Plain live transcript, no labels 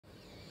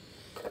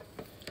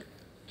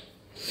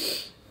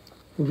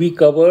We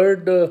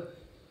covered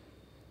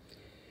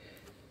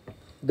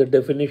the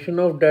definition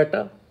of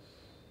data,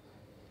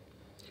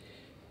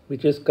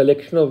 which is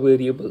collection of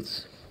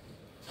variables.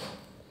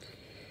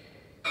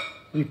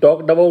 We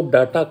talked about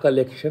data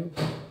collection,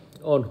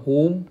 on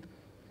whom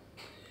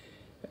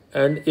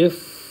and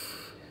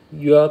if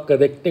you are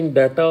collecting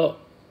data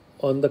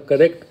on the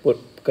correct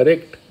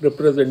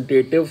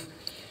representative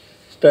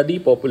study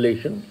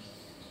population,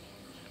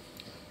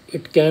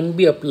 it can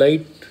be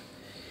applied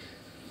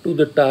to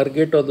the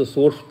target or the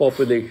source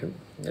population,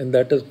 and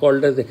that is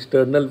called as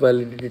external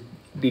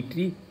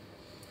validity.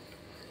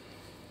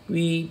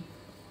 We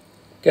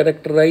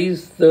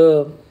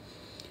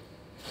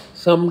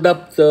summed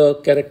up the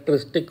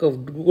characteristic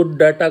of good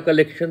data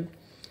collection: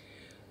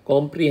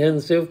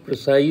 comprehensive,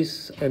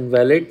 precise, and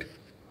valid.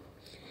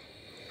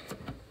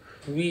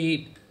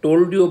 We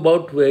told you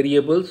about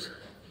variables,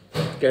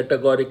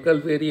 categorical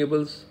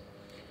variables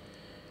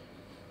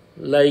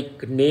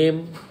like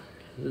name,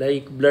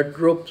 like blood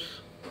groups.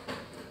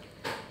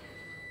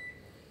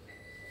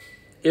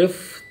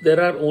 If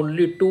there are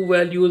only two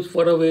values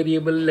for a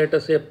variable, let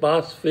us say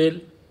pass,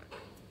 fail,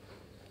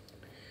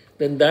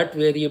 then that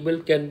variable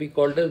can be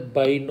called as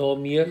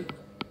binomial.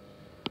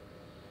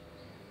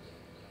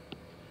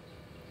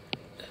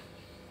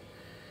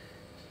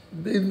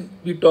 Then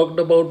we talked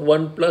about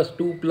 1 plus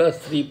 2 plus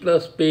 3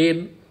 plus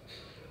pain,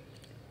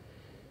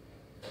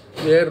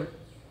 where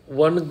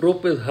one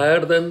group is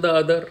higher than the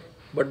other,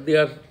 but they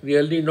are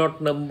really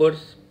not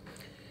numbers.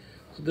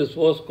 So this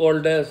was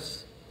called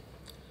as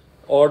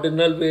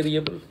ordinal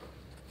variable.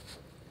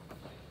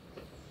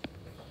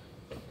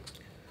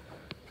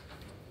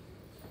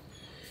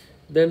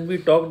 Then we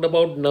talked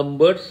about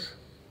numbers,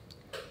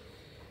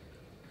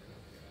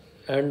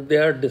 and they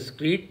are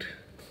discrete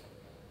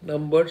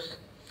numbers,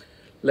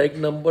 like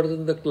numbers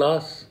in the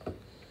class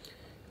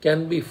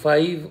can be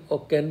 5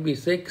 or can be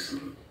 6,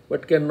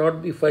 but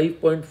cannot be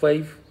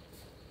 5.5.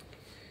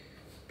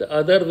 The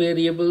other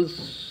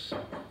variables,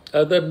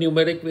 other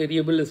numeric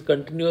variable is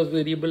continuous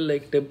variable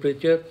like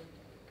temperature,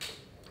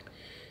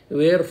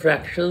 where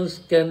fractions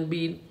can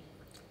be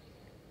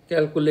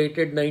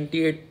calculated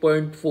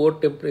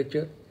 98.4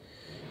 temperature.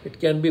 It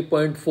can be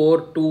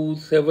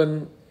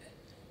 0.427,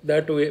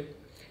 that way.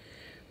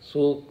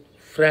 So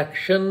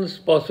fractions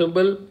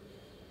possible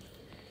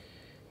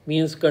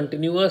means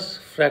continuous,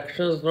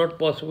 fractions not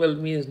possible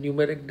means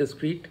numeric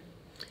discrete.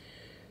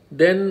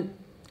 Then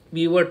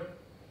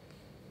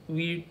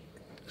we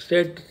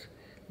said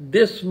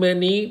this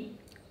many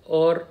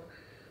or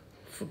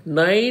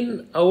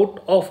 9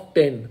 out of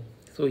 10.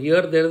 So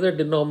here there is a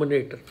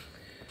denominator.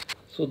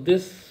 So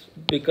this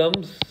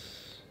becomes,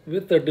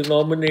 with the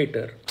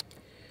denominator,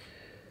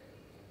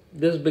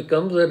 this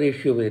becomes a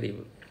ratio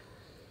variable.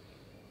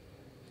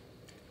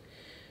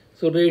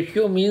 So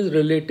ratio means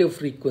relative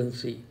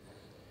frequency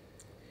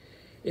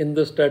in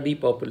the study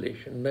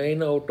population.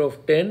 9 out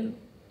of 10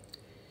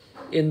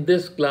 in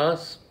this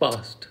class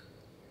passed.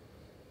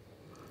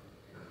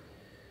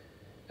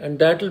 And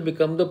that will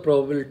become the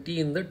probability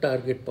in the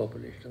target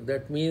population.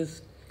 That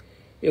means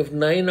if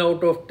 9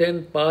 out of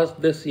 10 pass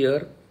this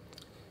year,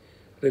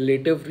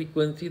 relative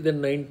frequency,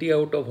 then 90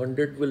 out of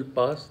 100 will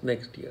pass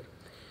next year.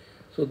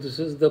 So this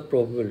is the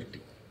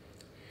probability.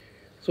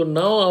 So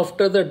now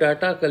after the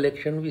data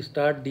collection, we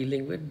start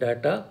dealing with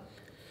data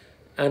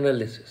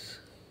analysis.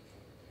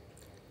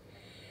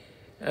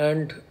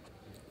 And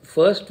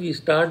first we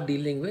start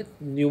dealing with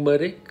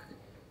numeric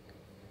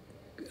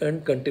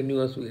and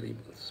continuous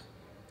variables.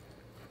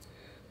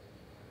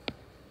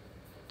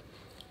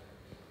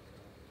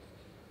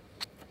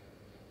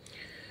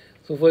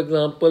 So for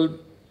example,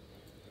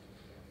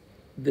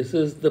 this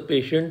is the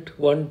patient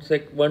 1,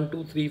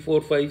 2, 3,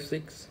 4, 5,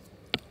 6.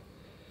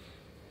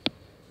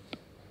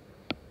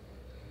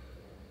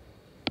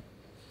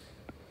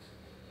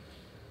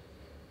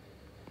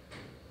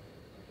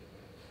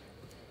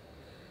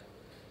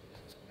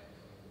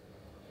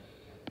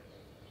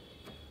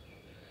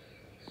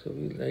 So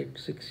we write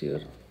 6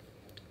 here.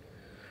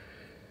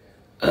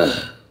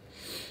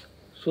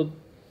 So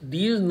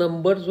these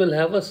numbers will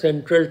have a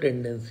central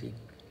tendency.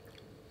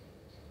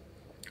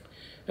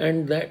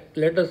 And that,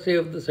 let us say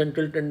if the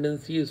central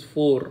tendency is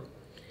 4,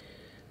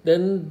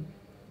 then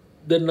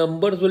the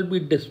numbers will be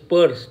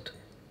dispersed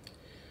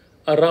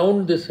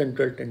around this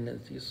central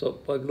tendency. So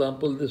for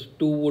example, this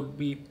 2 would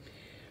be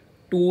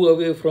 2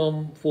 away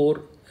from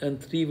 4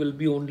 and 3 will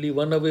be only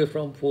 1 away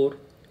from 4.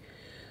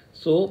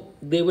 So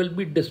they will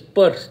be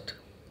dispersed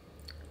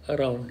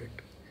around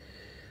it.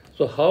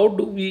 So how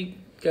do we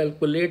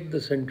calculate the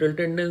central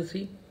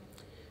tendency?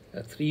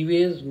 3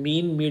 ways: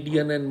 mean,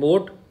 median, and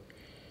mode,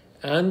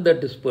 and the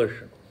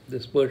dispersion.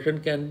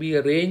 Dispersion can be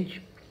a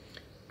range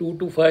 2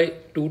 to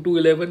 5, 2 to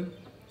 11.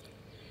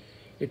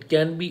 It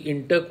can be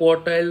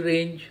interquartile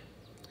range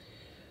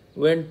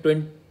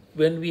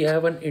when we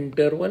have an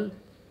interval,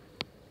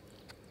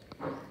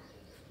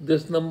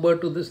 this number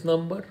to this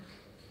number,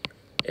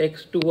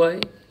 x to y,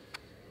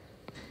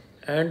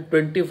 and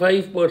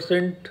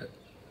 25%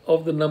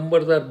 of the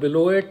numbers are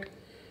below it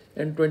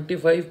and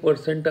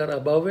 25% are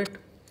above it.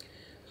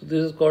 So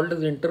this is called as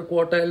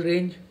interquartile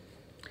range.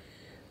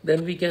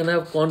 Then we can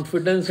have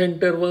confidence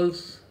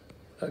intervals,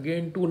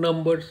 again two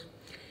numbers,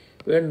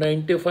 where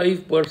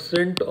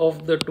 95%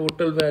 of the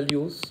total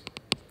values,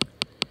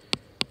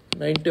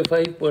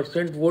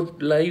 95%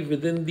 would lie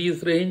within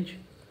these range,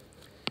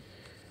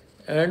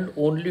 and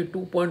only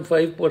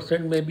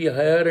 2.5% may be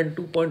higher and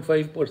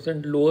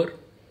 2.5% lower.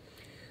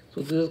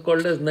 So this is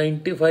called as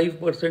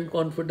 95%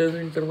 confidence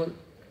interval.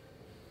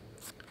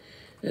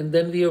 And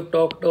then we have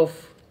talked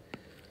of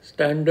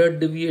standard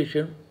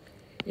deviation,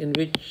 in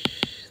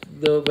which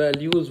the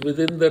values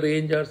within the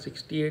range are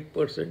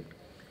 68%.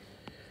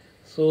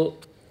 So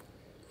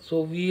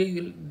we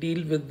will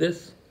deal with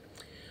this,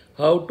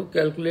 how to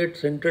calculate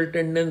central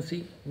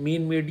tendency,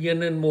 mean,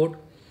 median and mode,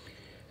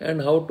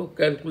 and how to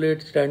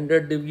calculate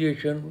standard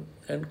deviation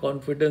and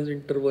confidence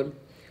interval,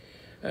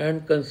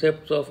 and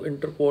concepts of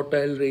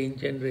interquartile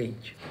range and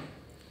range.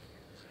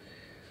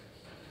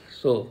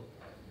 So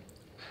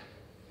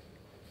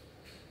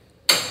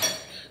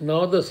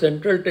now the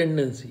central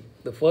tendency.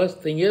 The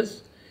first thing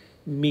is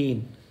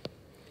mean.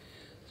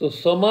 So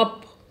sum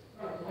up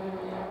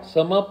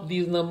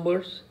these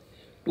numbers,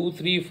 2,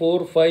 3,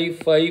 4, 5,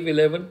 5,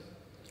 11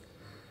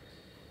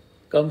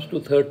 comes to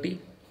 30.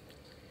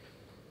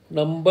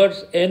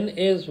 Numbers n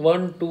is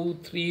 1, 2,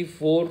 3,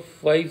 4,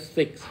 5,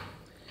 6.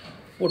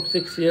 Put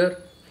 6 here,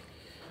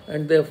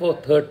 and therefore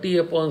 30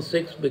 upon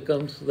 6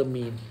 becomes the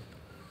mean.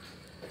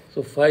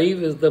 So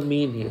 5 is the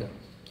mean here.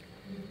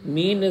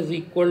 Mean is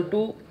equal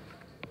to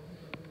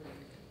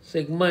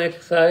sigma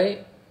xi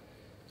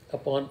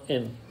upon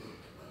n.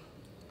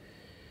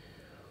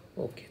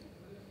 Okay.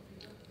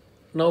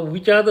 Now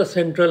which are the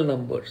central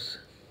numbers?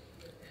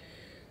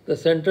 The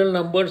central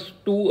numbers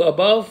 2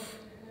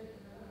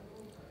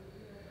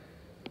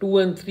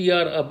 and 3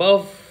 are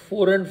above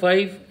 4 and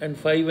 5, and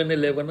 5 and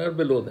 11 are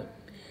below them.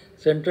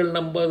 Central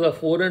numbers are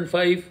 4 and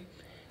 5,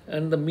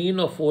 and the mean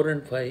of 4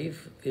 and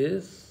 5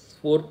 is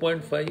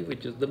 4.5,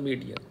 which is the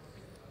median.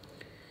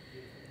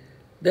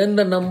 Then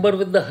the number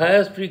with the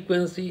highest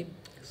frequency.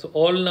 So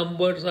all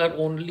numbers are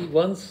only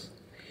once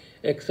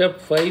except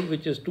 5,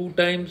 which is 2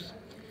 times.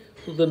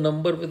 So the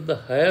number with the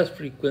highest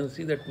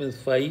frequency, that means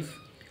 5,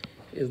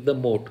 is the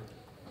mode.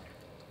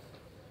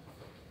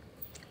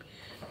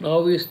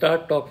 Now we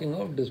start talking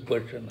of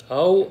dispersion.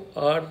 How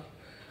are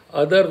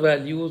other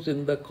values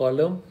in the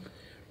column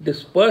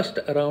dispersed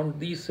around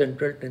these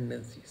central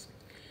tendencies?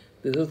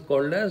 This is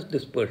called as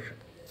dispersion.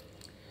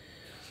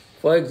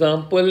 For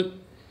example,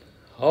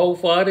 how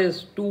far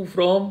is 2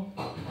 from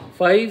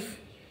 5?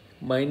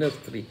 Minus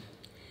 3.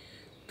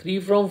 3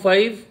 from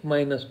 5?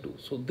 Minus 2.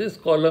 So this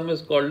column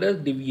is called as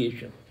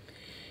deviation.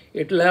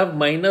 It will have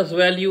minus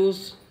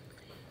values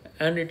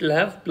and it will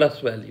have plus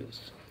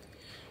values.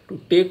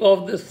 To take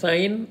off this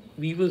sign,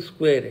 we will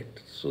square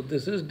it. So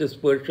this is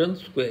dispersion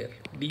square,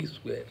 d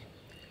square.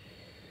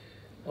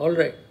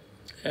 Alright.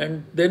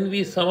 And then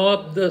we sum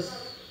up the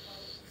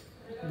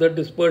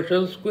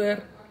dispersion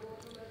square.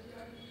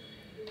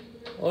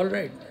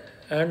 Alright.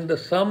 And the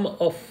sum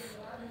of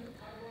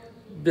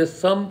this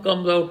sum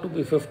comes out to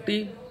be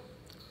 50.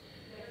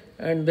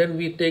 And then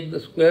we take the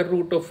square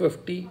root of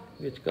 50,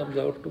 which comes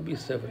out to be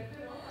 7.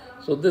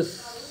 So this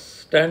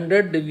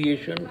standard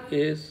deviation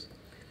is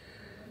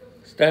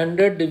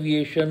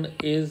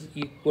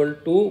equal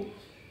to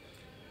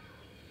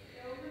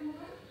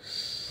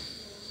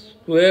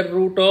square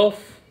root of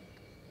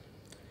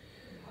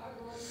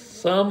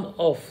sum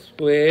of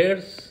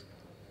squares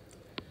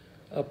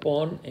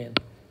upon n.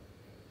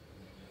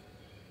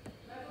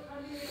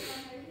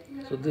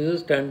 So this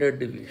is standard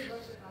deviation.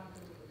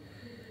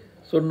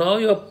 So now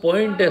your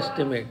point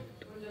estimate,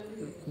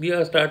 we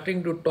are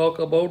starting to talk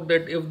about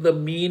that if the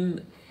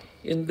mean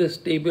in this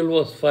table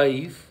was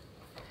 5,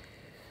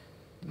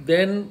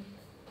 then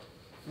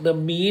the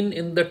mean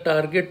in the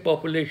target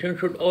population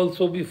should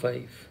also be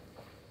 5.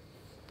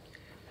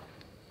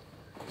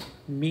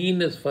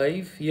 Mean is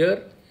 5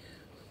 here.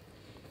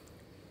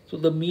 So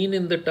the mean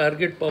in the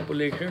target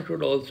population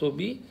should also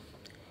be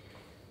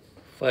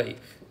 5.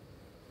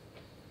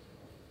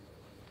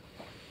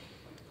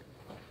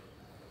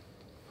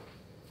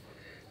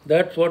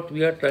 That's what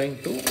we are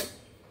trying to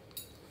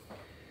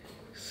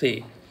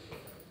say.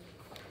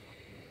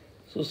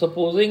 So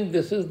supposing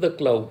this is the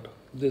cloud,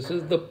 this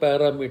is the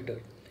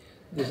parameter,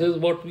 this is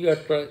what we are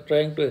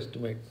trying to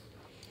estimate.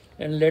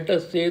 And let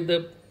us say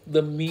that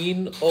the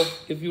mean of,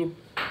 if you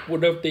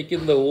would have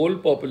taken the whole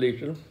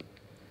population,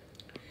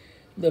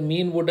 the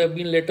mean would have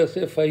been, let us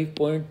say,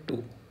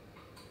 5.2.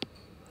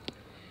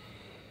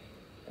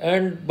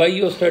 And by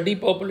your study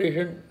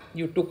population,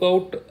 you took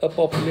out a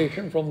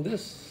population from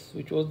this,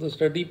 which was the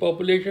study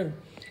population,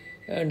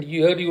 and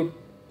here you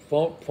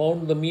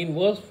found the mean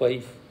was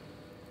 5.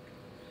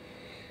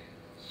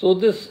 So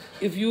this,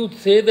 if you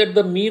say that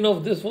the mean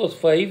of this was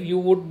 5, you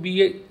would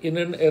be in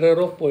an error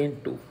of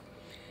 0.2.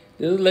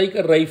 This is like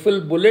a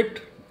rifle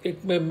bullet,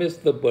 it may miss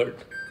the bird.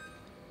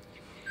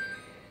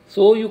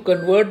 So you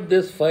convert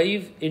this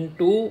 5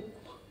 into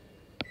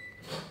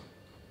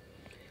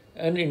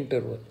an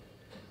interval.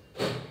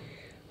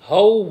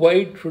 How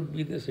wide should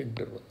be this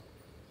interval?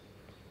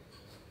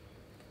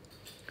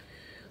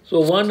 So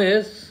one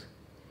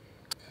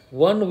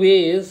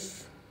way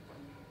is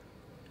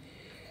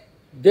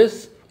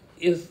this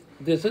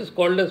is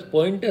called as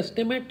point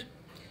estimate,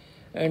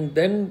 and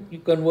then you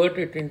convert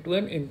it into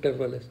an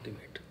interval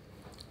estimate.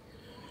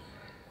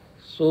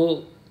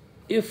 So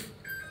if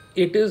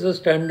it is a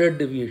standard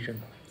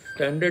deviation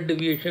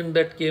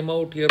that came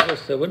out here was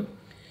 7,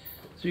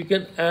 so you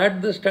can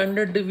add the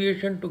standard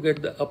deviation to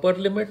get the upper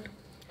limit,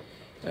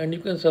 and you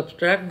can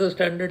subtract the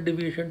standard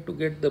deviation to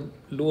get the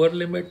lower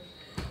limit.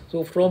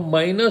 So from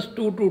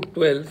 -2 to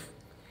 12,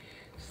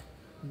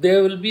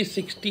 there will be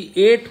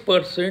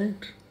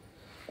 68%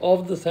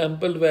 of the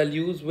sample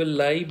values will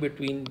lie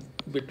between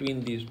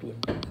these two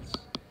intervals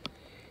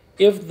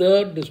if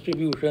the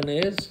distribution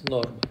is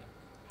normal.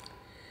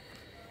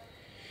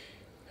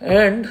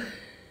 And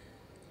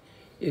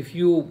if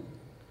you,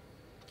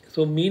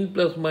 so mean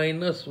plus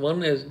minus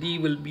 1 SD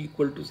will be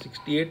equal to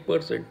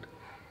 68%,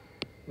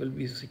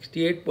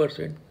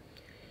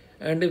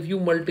 and if you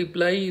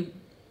multiply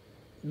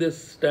this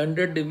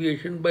standard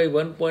deviation by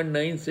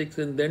 1.96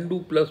 and then do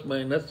plus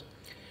minus,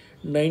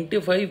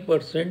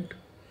 95%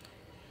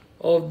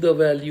 of the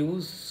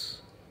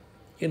values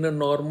in a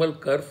normal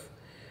curve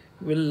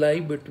will lie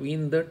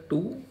between the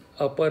two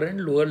upper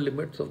and lower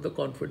limits of the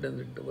confidence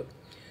interval.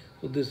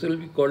 So this will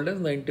be called as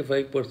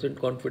 95%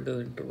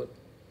 confidence interval.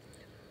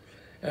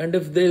 And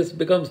if this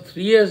becomes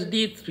 3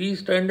 SD, 3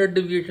 standard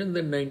deviation,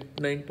 then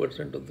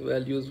 99% of the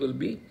values will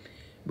be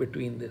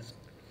between this.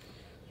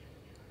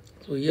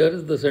 So here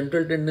is the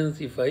central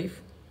tendency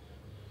 5.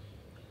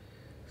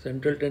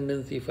 Central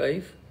tendency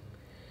 5.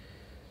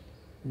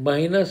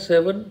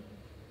 -7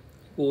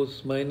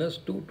 goes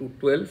 -2 to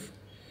 12.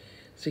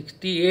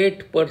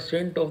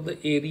 68% of the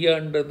area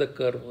under the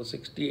curve, or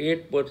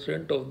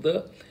 68% of the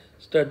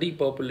study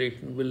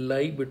population will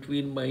lie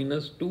between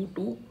 -2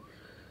 to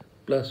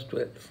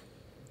 +12.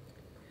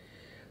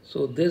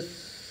 So this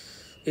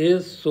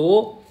is so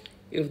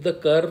if the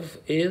curve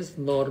is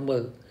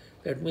normal.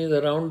 That means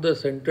around the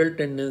central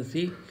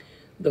tendency,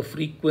 the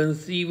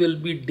frequency will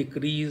be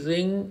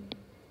decreasing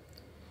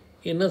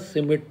in a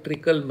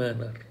symmetrical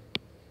manner.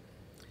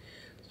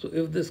 So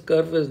if this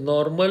curve is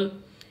normal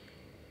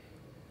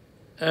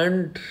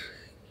and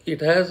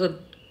it has a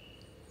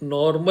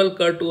normal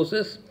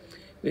kurtosis,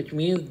 which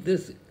means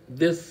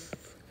this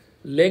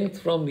length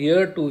from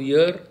here to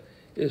here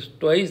is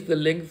twice the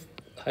length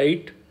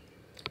height.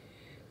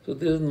 So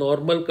this is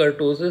normal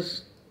kurtosis,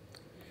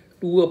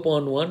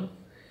 2/1.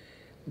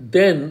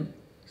 Then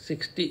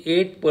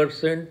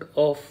 68%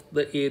 of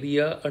the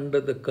area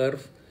under the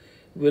curve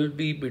will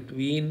be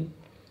between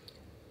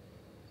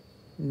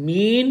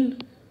mean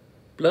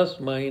plus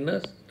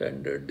minus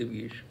standard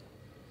deviation.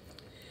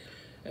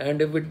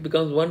 And if it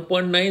becomes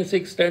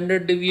 1.96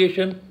 standard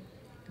deviation,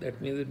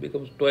 that means it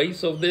becomes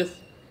twice of this,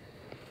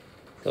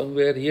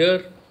 somewhere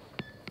here,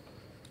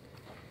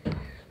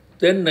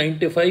 then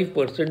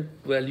 95%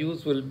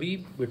 values will be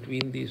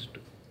between these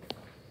two.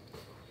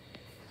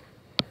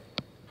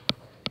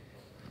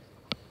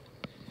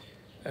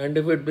 And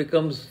if it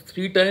becomes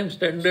 3 times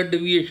standard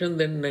deviation,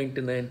 then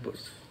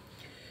 99%.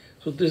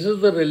 So this is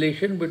the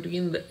relation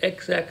between the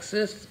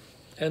x-axis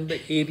and the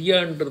area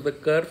under the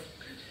curve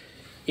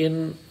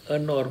in a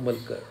normal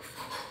curve.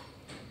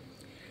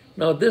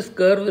 Now this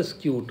curve is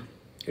skewed,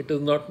 it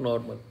is not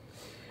normal.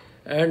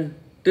 And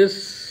this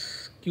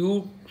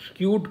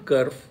skewed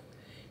curve,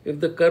 if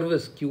the curve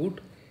is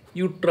skewed,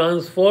 you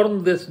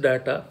transform this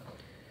data,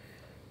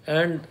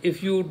 and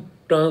if you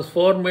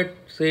transform it,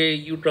 say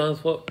you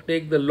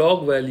take the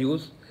log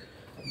values,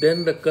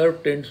 then the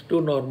curve tends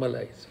to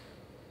normalize.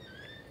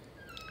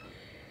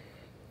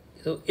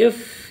 So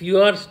if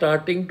you are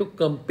starting to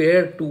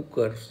compare two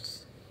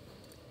curves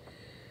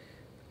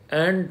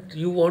and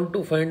you want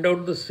to find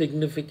out the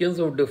significance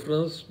of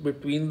difference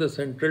between the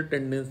central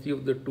tendency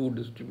of the two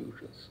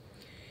distributions,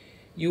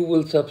 you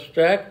will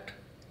subtract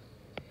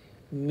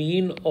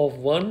mean of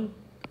 1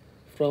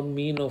 from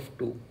mean of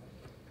 2.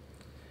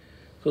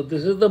 So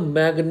this is the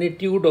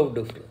magnitude of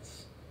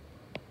difference.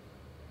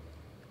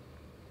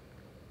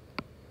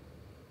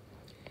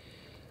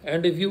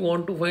 And if you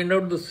want to find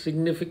out the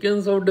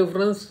significance of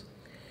difference,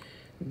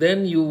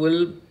 then you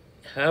will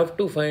have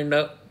to find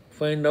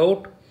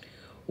out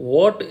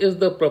what is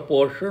the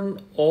proportion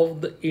of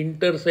the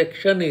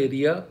intersection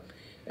area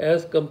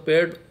as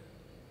compared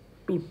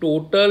to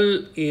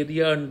total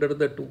area under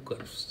the two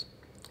curves.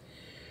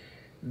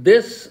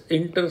 This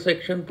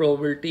intersection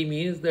probability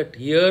means that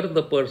here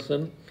the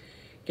person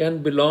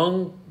can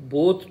belong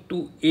both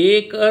to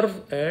A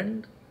curve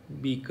and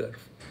B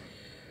curve.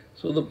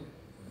 So the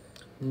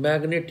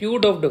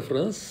magnitude of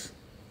difference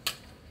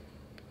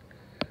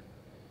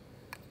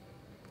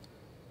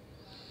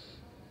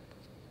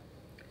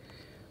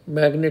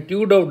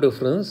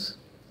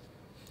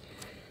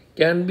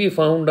can be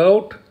found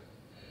out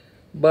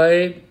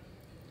by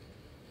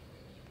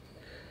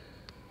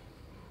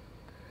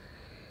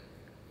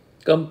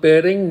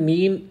comparing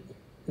mean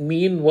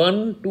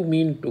 1 to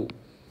mean 2.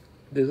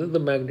 This is the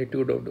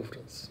magnitude of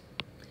difference.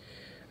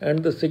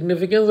 And the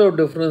significance of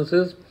difference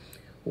is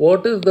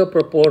what is the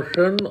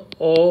proportion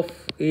of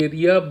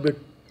area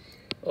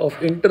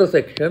of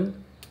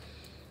intersection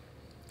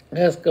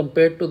as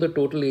compared to the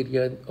total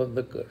area of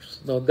the curves.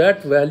 Now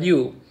that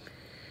value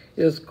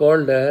is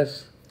called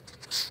as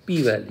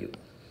p-value.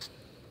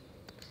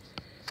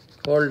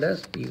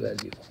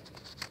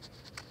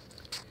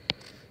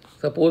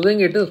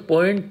 Supposing it is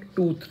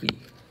 0.23,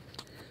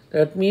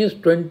 that means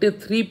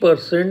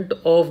 23%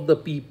 of the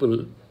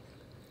people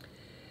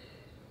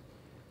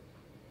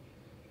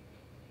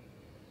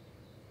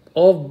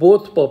of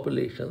both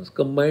populations,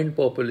 combined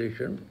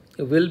population,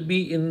 will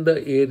be in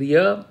the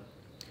area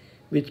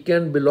which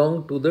can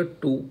belong to the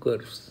two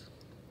curves.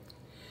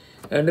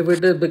 And if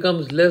it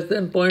becomes less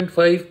than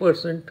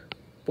 0.5%,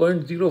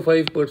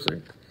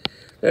 0.05%,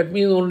 that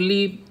means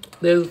only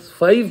there's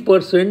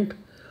 5%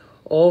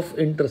 of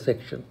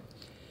intersection.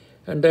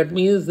 And that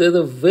means there's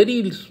a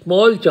very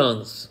small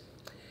chance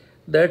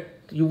that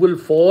you will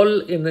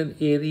fall in an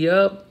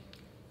area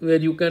where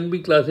you can be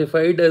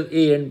classified as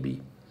A and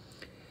B.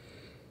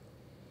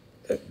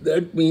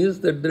 That means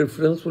that the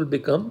difference will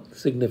become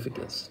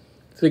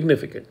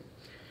significant.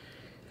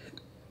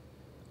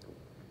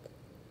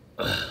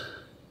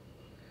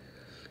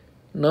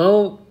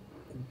 Now,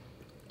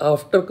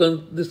 after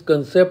this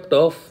concept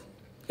of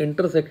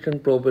intersection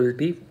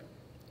probability,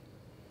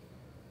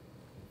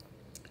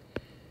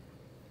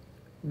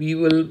 we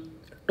will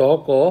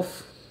talk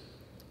of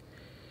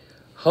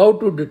how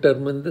to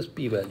determine this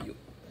p-value.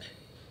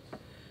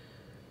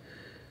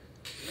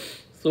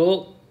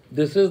 So,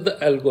 this is the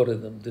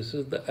algorithm.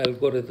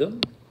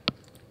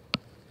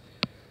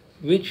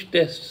 Which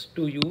tests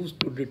to use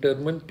to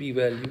determine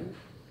p-value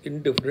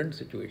in different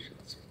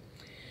situations.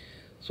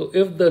 So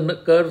if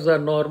the curves are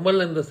normal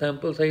and the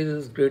sample size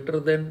is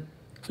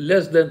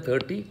less than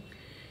 30,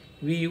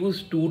 we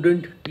use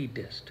student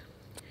t-test.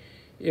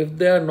 If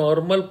there are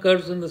normal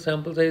curves and the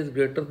sample size is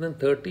greater than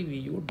 30, we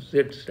use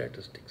Z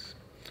statistics.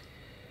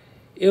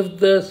 If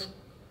the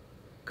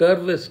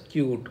curve is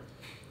skewed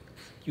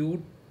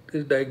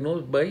is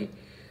diagnosed by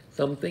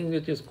something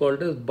which is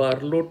called as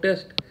Barlow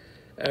test,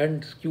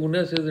 and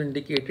skewness is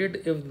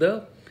indicated if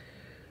the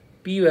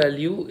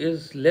p-value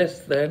is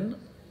less than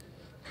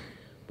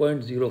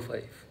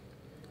 0.05.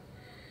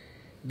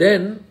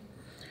 Then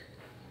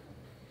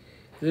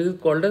this is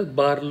called as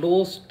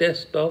Barlow's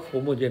test of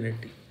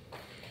homogeneity.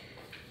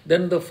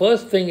 Then the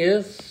first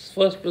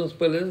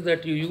principle is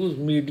that you use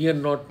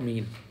median, not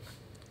mean.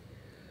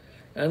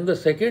 And the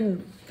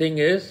second thing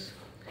is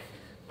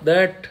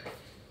that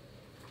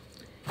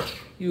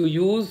you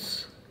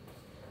use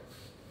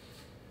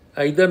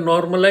either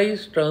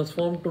normalize,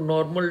 transform to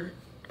normal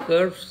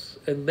curves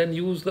and then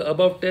use the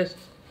above test,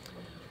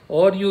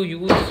 or you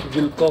use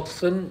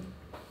Wilcoxon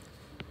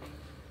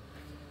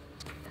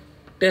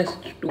test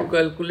to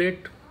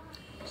calculate,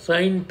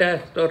 sign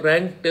test or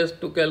rank test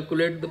to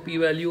calculate the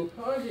p-value,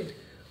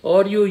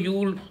 or you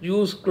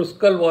use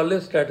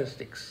Kruskal-Wallis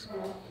statistics.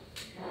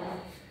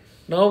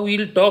 Now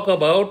we'll talk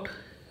about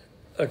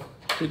a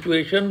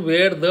situation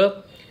where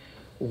the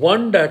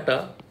one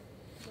data,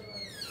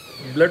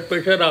 blood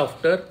pressure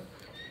after,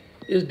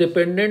 is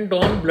dependent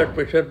on blood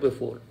pressure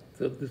before.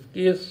 So this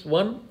case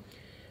 1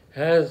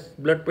 has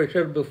blood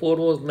pressure before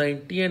was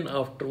 90 and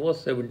after was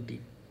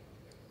 70.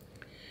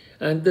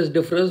 And this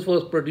difference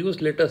was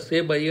produced, let us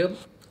say, by a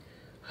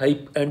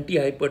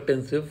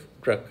antihypertensive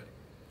drug.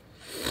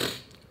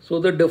 So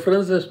the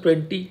difference is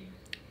 20,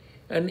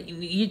 and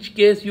in each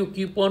case you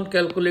keep on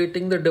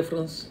calculating the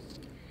difference.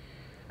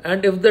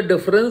 And if the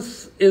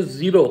difference is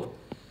 0,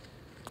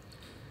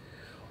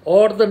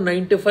 or the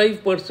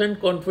 95%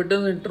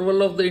 confidence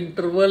interval of the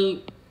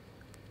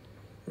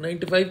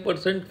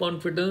 95%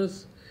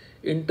 confidence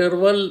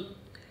interval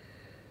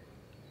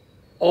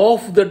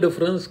of the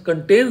difference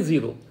contains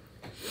 0,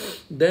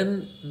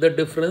 then the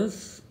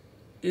difference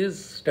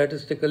is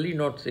statistically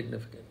not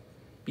significant.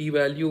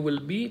 P-value will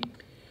be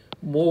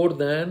more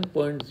than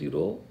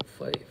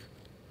 0.05.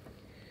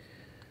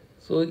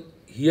 So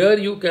here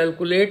you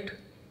calculate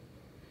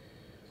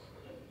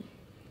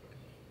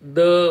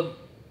the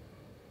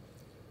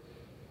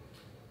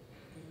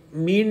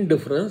mean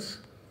of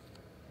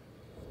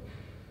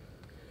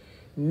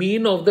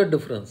the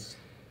difference,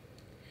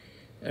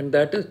 and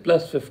that is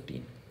plus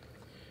 15.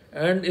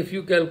 And if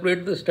you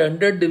calculate the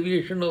standard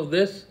deviation of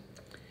this,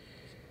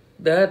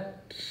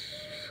 that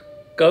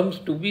comes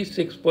to be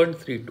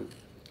 6.32.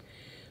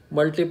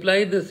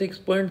 Multiply the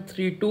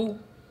 6.32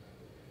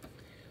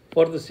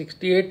 for the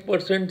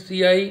 68%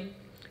 CI,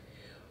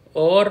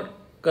 or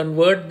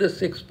convert the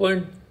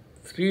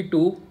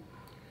 6.32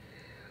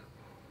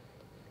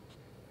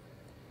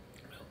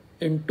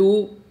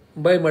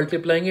 by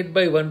multiplying it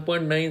by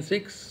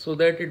 1.96, so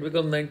that it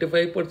becomes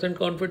 95%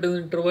 confidence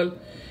interval.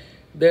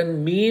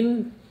 Then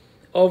mean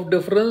of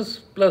difference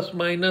plus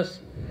minus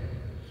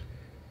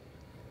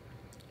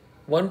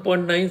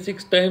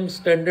 1.96 times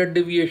standard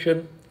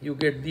deviation, you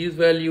get these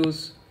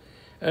values.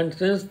 And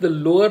since the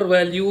lower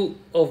value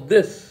of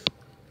this,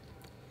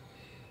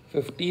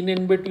 15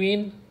 in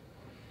between,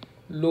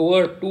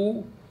 lower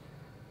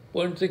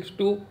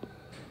 2.62,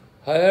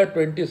 higher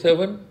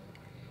 27,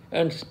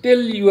 and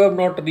still you have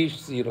not reached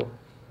 0.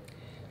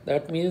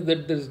 That means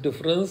that this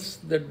difference,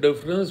 the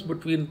difference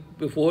between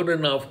before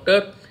and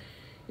after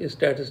is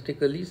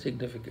statistically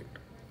significant.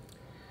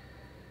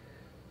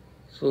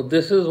 So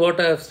this is what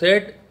I have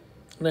said,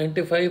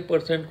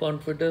 95%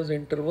 confidence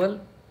interval,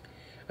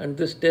 and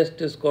this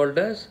test is called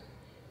as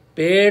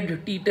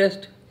paired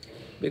t-test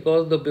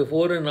because the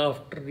before and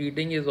after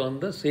reading is on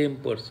the same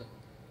person.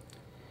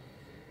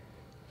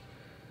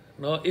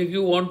 Now if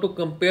you want to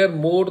compare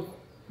more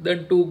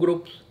than two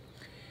groups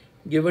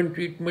given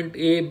treatment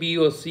A, B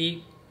or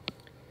C,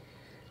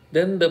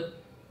 then the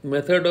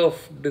method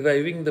of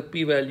deriving the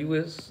p-value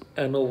is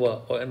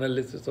ANOVA or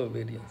analysis of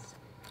variance.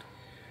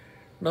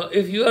 Now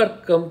if you are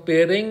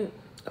comparing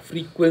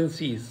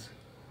frequencies,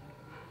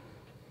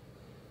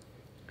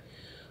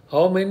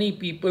 how many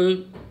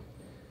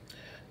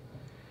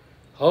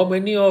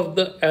of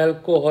the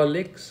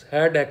alcoholics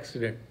had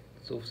accident?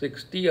 So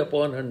 60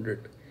 upon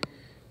 100.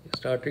 You're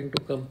starting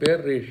to compare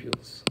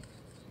ratios.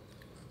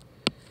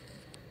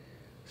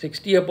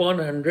 60 upon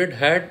 100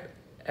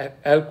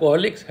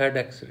 alcoholics had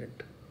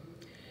accident,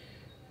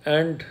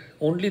 and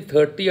only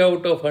 30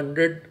 out of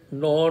 100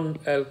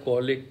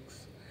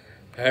 non-alcoholics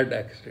had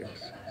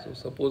accidents. So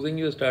supposing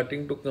you're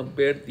starting to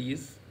compare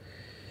these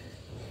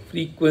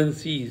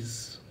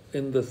frequencies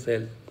in the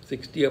cell,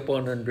 60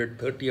 upon 100,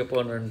 30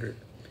 upon 100,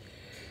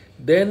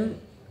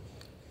 then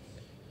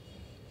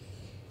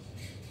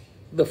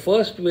the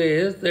first way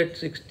is that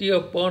 60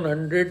 upon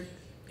 100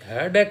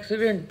 had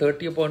accident,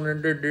 30 upon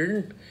 100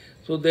 didn't.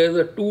 So there is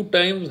a 2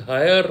 times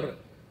higher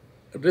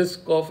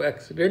risk of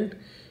accident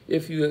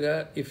if you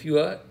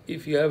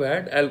have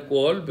had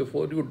alcohol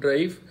before you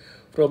drive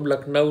from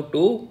Lucknow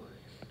to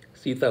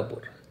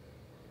Sitapur.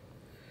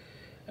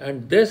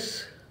 And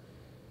this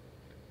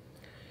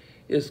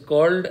is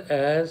called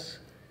as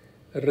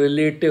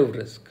relative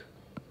risk.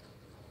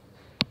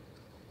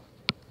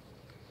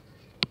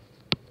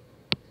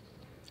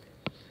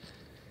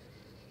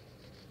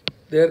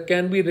 There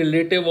can be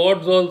relative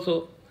odds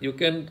also. You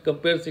can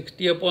compare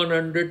 60 upon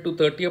 100 to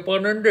 30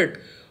 upon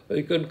 100, or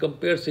you can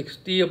compare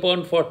 60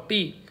 upon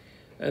 40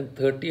 and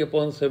 30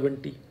 upon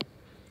 70.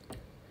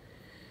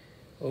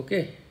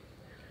 Okay,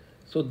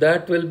 so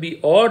that will be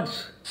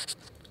odds.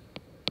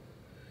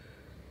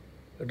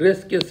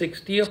 Risk is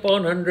 60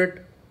 upon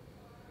 100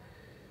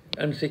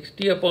 and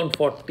 60 upon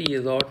 40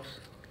 is odds.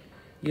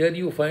 Here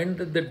you find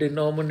that the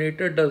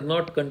denominator does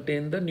not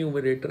contain the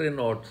numerator in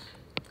odds.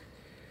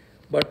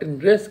 But in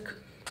risk,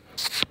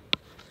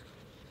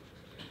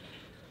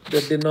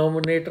 the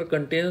denominator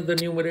contains the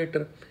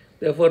numerator.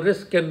 Therefore,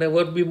 risk can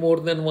never be more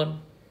than 1.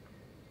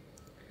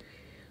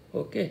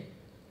 Okay.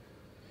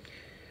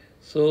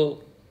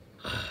 So,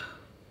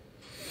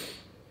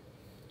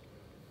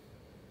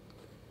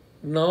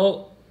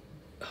 now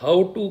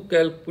how to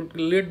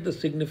calculate the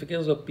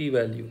significance of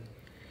p-value.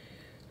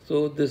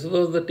 So this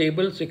was the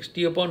table,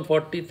 60 upon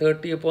 40,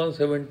 30 upon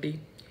 70.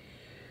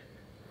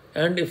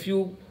 And if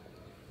you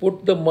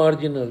put the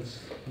marginals,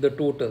 the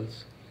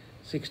totals,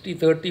 60,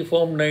 30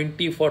 form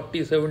 90,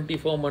 40, 70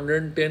 form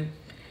 110,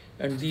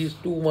 and these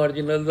two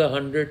marginals are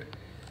 100,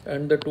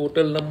 and the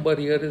total number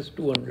here is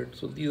 200.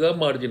 So these are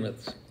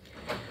marginals.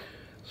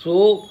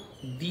 So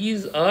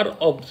these are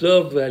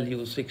observed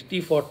values,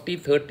 60, 40,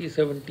 30,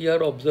 70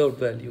 are observed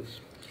values.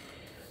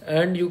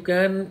 And you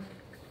can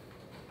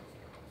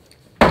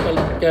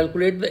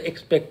calculate the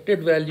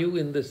expected value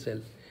in this cell.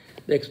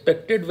 The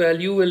expected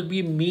value will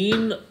be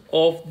mean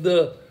of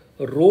the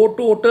row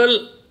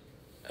total,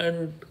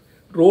 and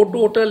row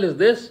total is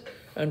this,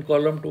 and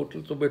column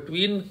total. So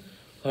between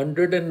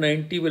 100 and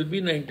 90 will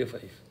be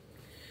 95.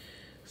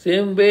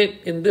 Same way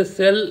in this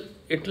cell,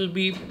 it will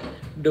be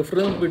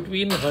difference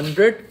between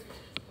 100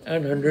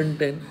 and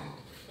 110.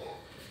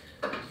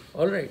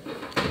 Alright.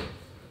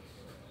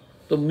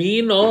 So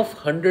mean of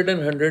 100 and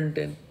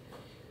 110.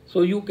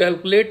 So you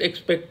calculate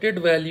expected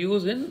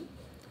values in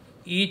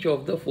each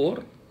of the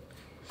 4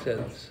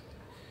 cells.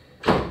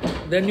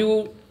 Then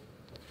you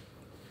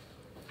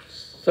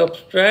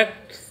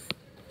subtract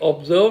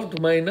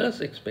observed minus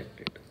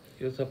expected.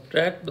 You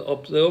subtract the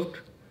observed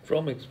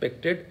from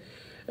expected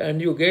and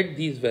you get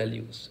these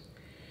values.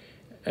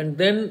 And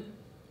then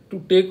to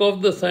take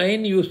off the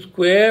sign, you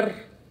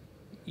square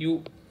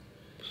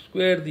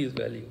these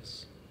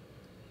values.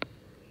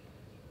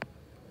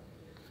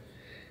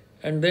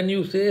 And then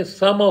you say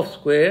sum of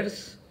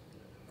squares.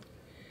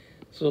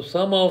 So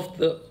sum of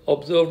the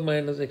observed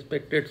minus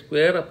expected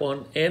square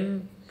upon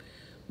n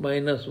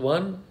minus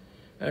 1,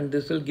 and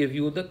this will give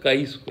you the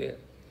chi-square.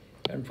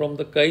 And from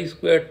the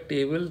chi-square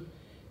table,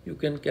 you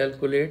can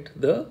calculate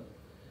the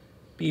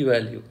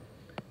p-value.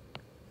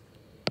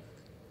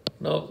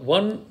 Now,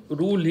 one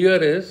rule here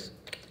is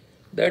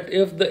that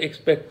if the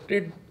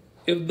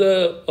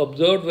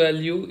observed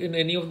value in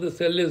any of the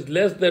cell is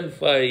less than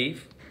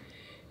 5,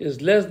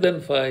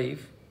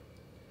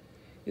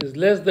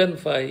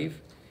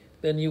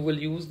 then you will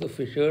use the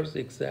Fisher's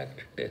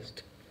exact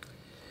test.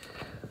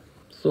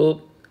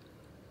 So,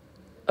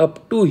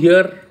 up to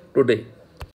here today.